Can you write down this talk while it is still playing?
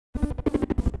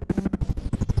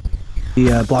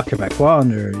The Bloc Quebecois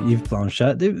under Yves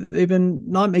Blanchet, they've been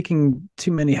not making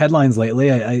too many headlines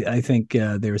lately. I think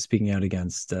they were speaking out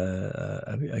against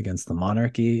the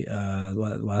monarchy.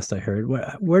 Last I heard,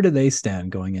 where do they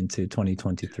stand going into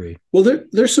 2023? Well,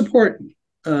 their support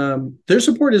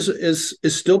is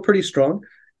still pretty strong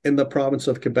in the province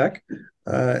of Quebec,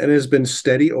 and has been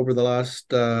steady over the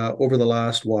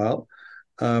last while.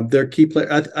 Their key play,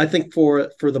 I think, for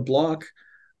the Bloc,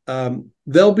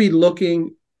 they'll be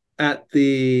looking at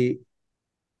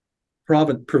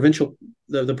provincial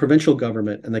the provincial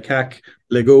government and the CAC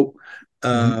Legault,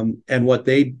 Mm-hmm.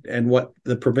 and what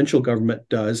the provincial government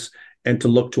does, and to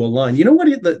look to align. You know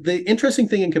what? The interesting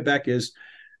thing in Quebec is,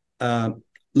 uh,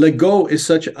 Legault is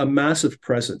such a massive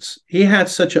presence. He had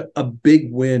such a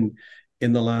big win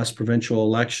in the last provincial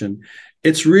election.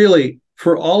 It's really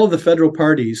for all of the federal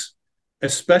parties,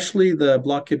 especially the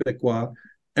Bloc Québécois,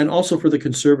 and also for the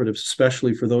Conservatives,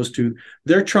 especially for those two.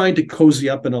 They're trying to cozy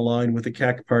up and align with the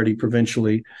CAC party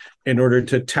provincially in order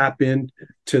to tap in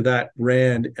to that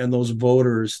RAND and those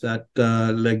voters that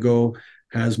Legault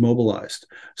has mobilized.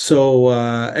 So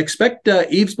expect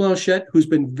Yves Blanchet, who's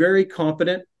been very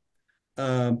competent.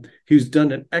 He's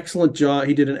done an excellent job.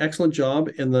 He did an excellent job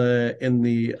in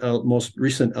the most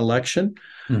recent election.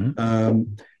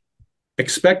 Mm-hmm.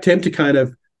 Expect him to kind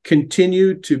of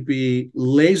continue to be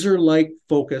laser-like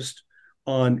focused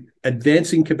on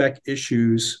advancing Quebec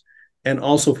issues, and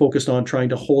also focused on trying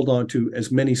to hold on to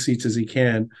as many seats as he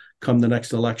can come the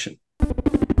next election.